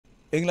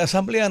En la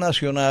Asamblea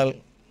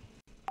Nacional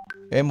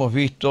hemos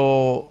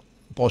visto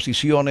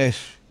posiciones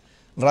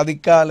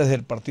radicales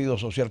del Partido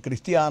Social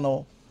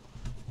Cristiano,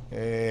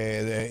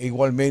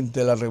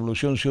 igualmente la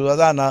Revolución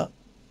Ciudadana,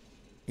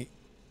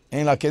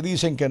 en la que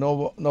dicen que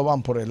no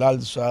van por el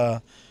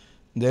alza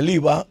del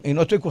IVA, y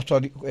no estoy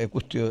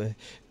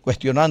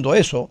cuestionando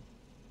eso.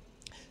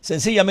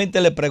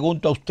 Sencillamente le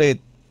pregunto a usted,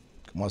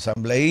 como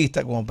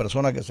asambleísta, como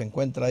persona que se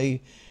encuentra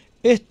ahí,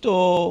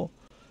 ¿esto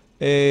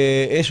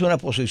es una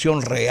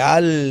posición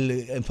real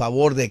en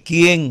favor de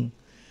quién?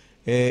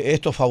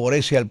 ¿Esto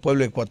favorece al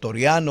pueblo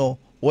ecuatoriano?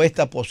 ¿O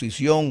esta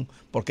posición,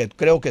 porque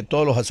creo que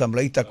todos los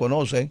asambleístas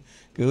conocen,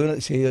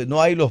 que si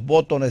no hay los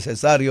votos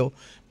necesarios,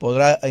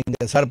 podrá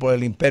ingresar por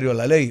el imperio de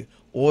la ley?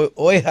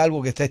 ¿O es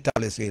algo que está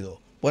establecido?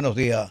 Buenos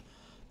días,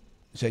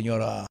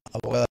 señora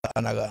abogada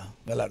Ana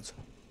Galarza.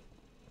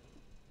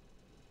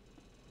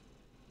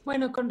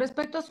 Bueno, con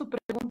respecto a su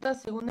pregunta,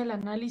 según el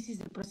análisis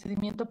del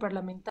procedimiento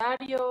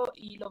parlamentario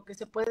y lo que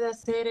se puede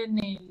hacer en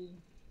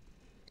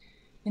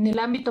el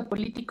ámbito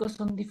político,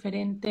 son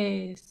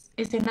diferentes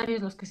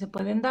escenarios los que se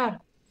pueden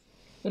dar.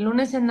 En un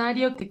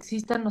escenario que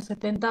existan los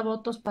 70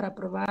 votos para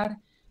aprobar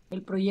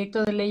el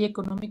proyecto de ley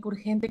económica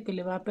urgente que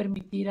le va a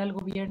permitir al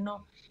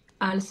gobierno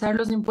alzar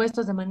los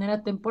impuestos de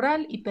manera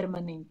temporal y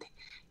permanente.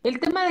 El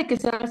tema de que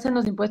se alcen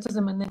los impuestos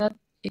de manera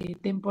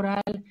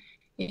temporal,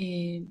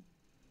 eh,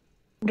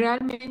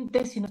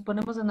 realmente, si nos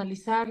ponemos a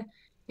analizar,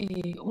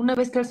 una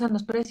vez que alzan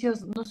los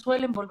precios, no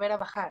suelen volver a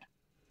bajar.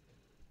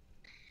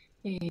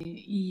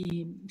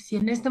 Y si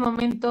en este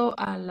momento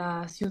a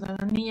la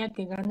ciudadanía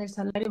que gana el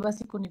salario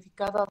básico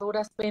unificado a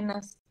duras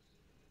penas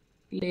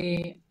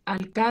le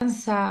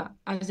alcanza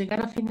al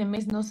llegar a fin de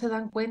mes, no se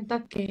dan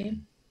cuenta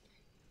que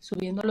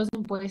subiendo los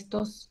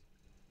impuestos,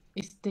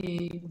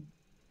 este,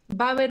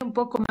 va a haber un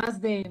poco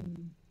más de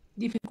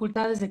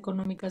dificultades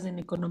económicas en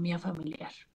la economía familiar.